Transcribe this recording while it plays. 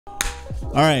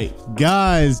All right,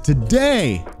 guys,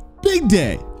 today, big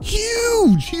day,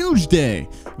 huge day.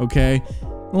 Okay, it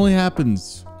only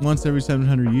happens once every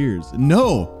 700 years.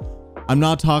 No, I'm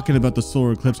not talking about the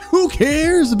solar eclipse. Who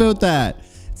cares about that?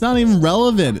 It's not even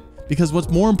relevant, because what's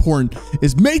more important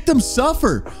is Make Them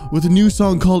Suffer with a new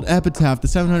song called Epitaph. The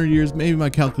 700 years, maybe my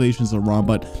calculations are wrong,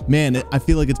 but man, I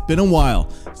feel like it's been a while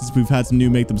since we've had some new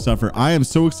Make Them Suffer. I am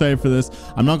so excited for this.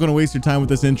 I'm not going to waste your time with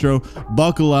this intro.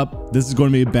 Buckle up. This is going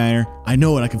to be a banger. I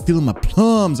know it. I can feel it in my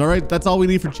plums. All right, that's all we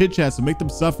need for chit chat, so Make Them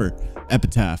Suffer.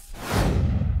 Epitaph.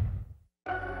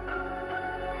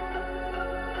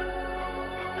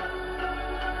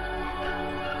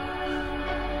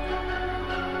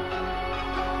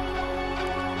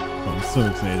 I'm so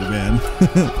excited, man.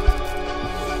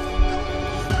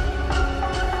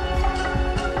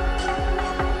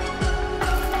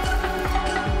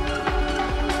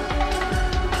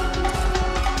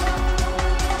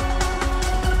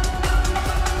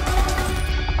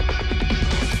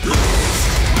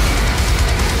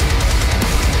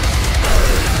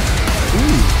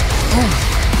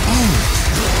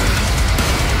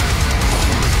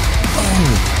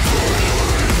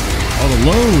 All the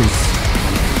lows.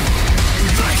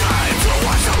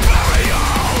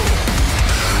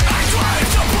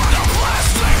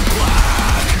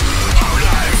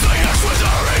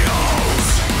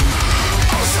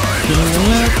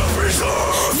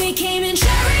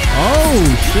 Oh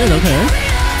shit, okay.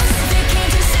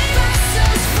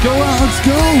 Go out, let's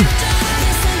go.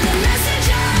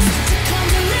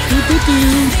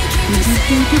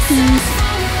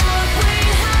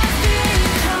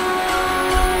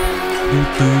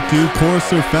 Chorus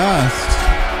so fast.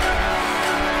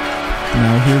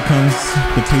 Now here comes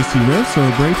the tasty riffs or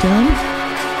a breakdown.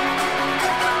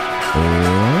 Or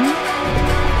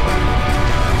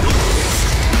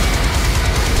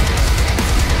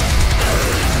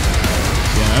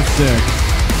that's sick.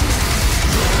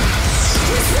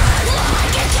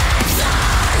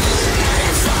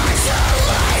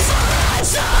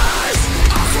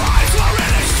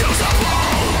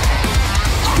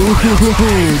 Ooh, cool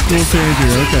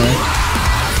changer, okay.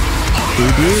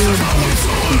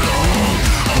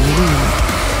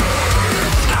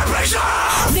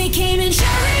 They came in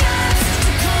chariots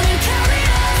to come and carry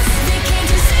us. They came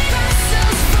to save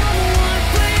ourselves from what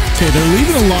we've Okay, they're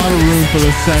leaving a lot of room for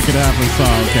the second half of the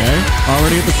song, okay?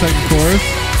 Already at the second chorus.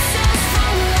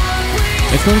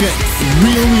 It's gonna get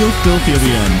real filthy at the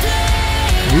end.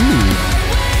 Ooh.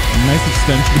 Nice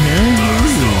extension here.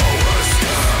 Ooh.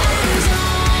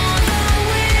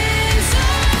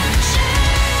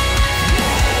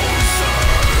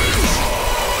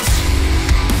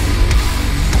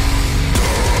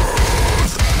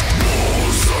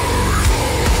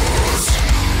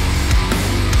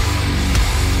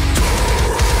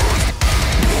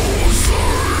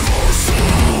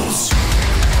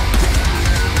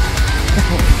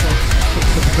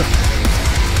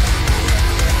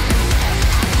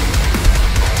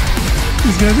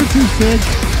 These guys are too sick.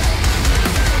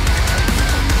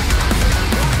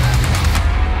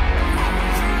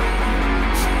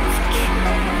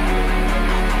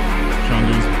 Sean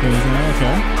James plays now,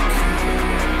 okay.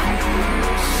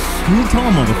 He's a tall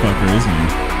motherfucker, isn't he?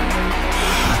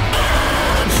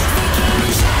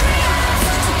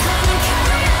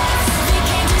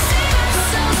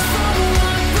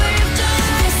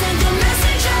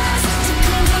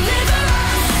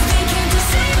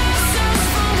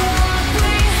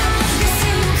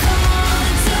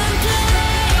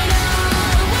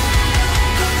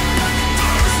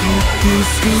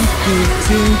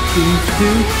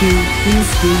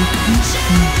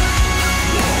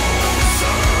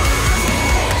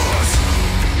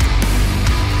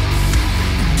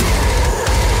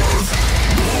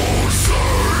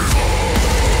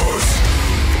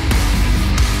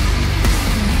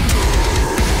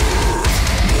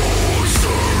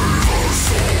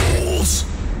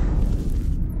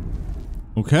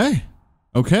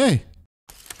 Okay.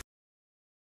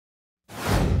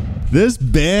 This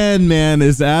band, man,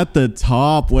 is at the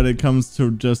top when it comes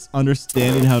to just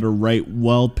understanding how to write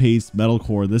well-paced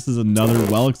metalcore. This is another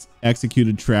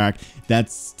well-executed track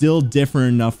that's still different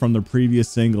enough from the previous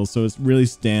singles, so it really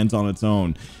stands on its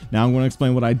own. Now I'm going to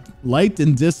explain what I liked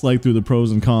and disliked through the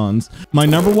pros and cons. My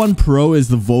number one pro is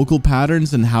the vocal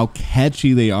patterns and how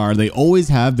catchy they are. They always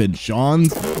have been.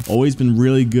 Sean's always been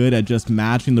really good at just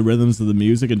matching the rhythms of the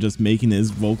music and just making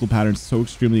his vocal patterns so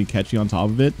extremely catchy on top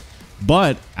of it.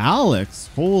 But Alex,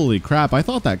 holy crap, I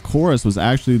thought that chorus was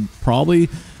actually probably,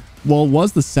 well, it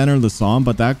was the center of the song,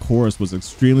 but that chorus was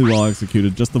extremely well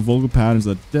executed. Just the vocal patterns,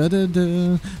 that da da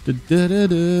da da da da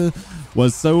da.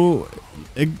 was so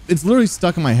it's literally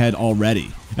stuck in my head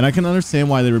already, and I can understand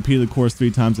why they repeated the chorus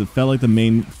 3 times. It felt like the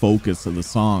main focus of the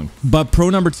song. But pro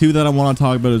number 2 that I want to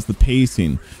talk about is the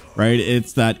pacing, right?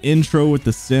 It's that intro with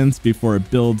the synths before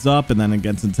it builds up, and then it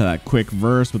gets into that quick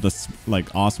verse with this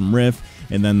like awesome riff,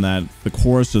 and then the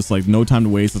chorus, just like no time to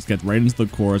waste, let's get right into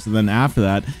the chorus. And then after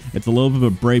that, it's a little bit of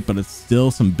a break, but it's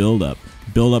still some build up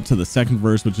to the second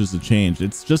verse, which is a change.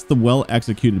 It's just the well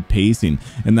executed pacing,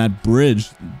 and that bridge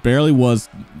barely was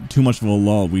too much of a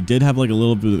lull. We did have like a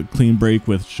little bit of a clean break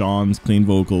with Sean's clean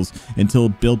vocals until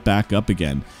it built back up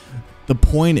again. The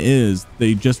point is,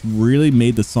 they just really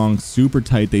made the song super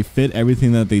tight. They fit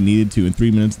everything that they needed to in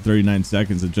 3 minutes and 39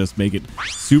 seconds and just make it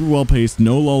super well paced,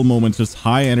 no lull moments, just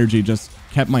high energy, just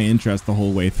kept my interest the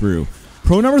whole way through.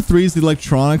 Pro number 3 is the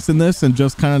electronics in this, and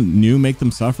just kind of new Make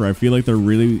Them Suffer. I feel like they're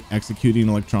really executing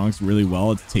electronics really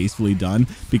well. It's tastefully done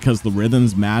because the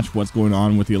rhythms match what's going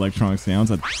on with the electronic sounds.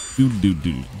 That do do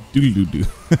do do do do,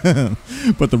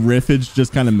 but the riffage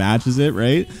just kind of matches it,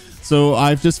 right? So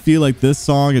I just feel like this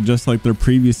song, and just like their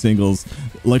previous singles,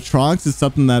 electronics is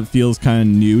something that feels kind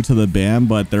of new to the band,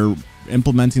 but they're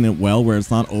implementing it well, where it's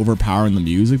not overpowering the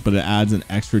music, but it adds an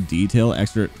extra detail,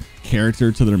 extra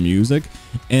character to their music,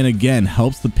 and again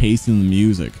helps the pacing of the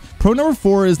music. Pro number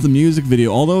 4 is the music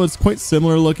video. Although it's quite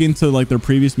similar looking to like their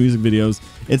previous music videos,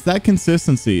 it's that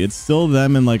consistency. It's still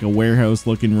them in like a warehouse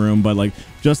looking room, but like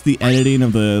just the editing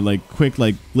of the like quick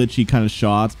like glitchy kind of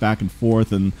shots back and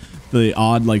forth, and the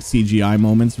odd like CGI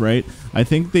moments, right? I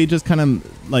think they just kind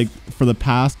of like, for the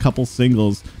past couple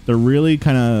singles, they're really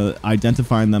kind of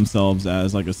identifying themselves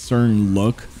as like a certain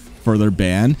look for their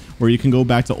band, where you can go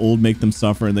back to old Make Them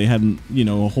Suffer, and they had, you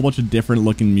know, a whole bunch of different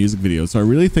looking music videos. So I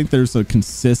really think there's a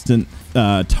consistent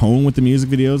tone with the music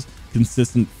videos,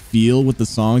 consistent feel with the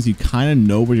songs. You kind of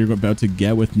know what you're about to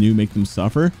get with new Make Them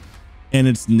Suffer, and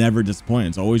it's never disappointing.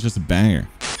 It's always just a banger.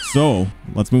 So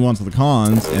let's move on to the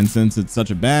cons, and since it's such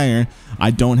a banger,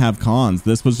 I don't have cons.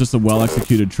 This was just a well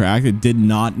executed track. It did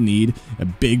not need a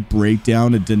big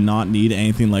breakdown. It did not need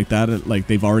anything like that. Like,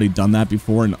 they've already done that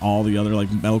before, and all the other like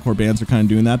metalcore bands are kind of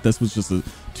doing that. This was just a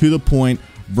to the point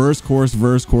verse chorus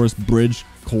bridge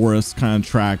chorus kind of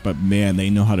track, but man, they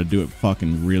know how to do it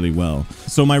fucking really well.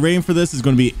 So my rating for this is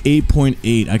going to be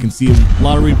 8.8. I can see a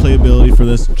lot of replayability for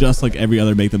this, just like every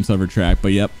other Make Them Suffer track.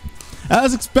 But yep,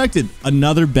 as expected,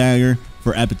 another banger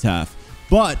for Epitaph.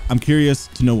 But I'm curious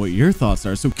to know what your thoughts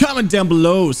are, so comment down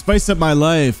below, spice up my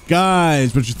life.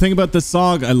 Guys, what you think about this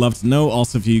song, I'd love to know.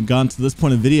 Also, if you've gotten to this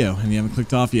point of the video and you haven't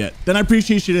clicked off yet, then I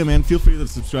appreciate you, man. Feel free to hit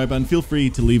the subscribe button, feel free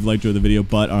to leave a like, enjoy the video.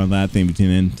 But on that, thank you for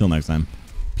tuning in. Until next time,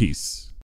 peace.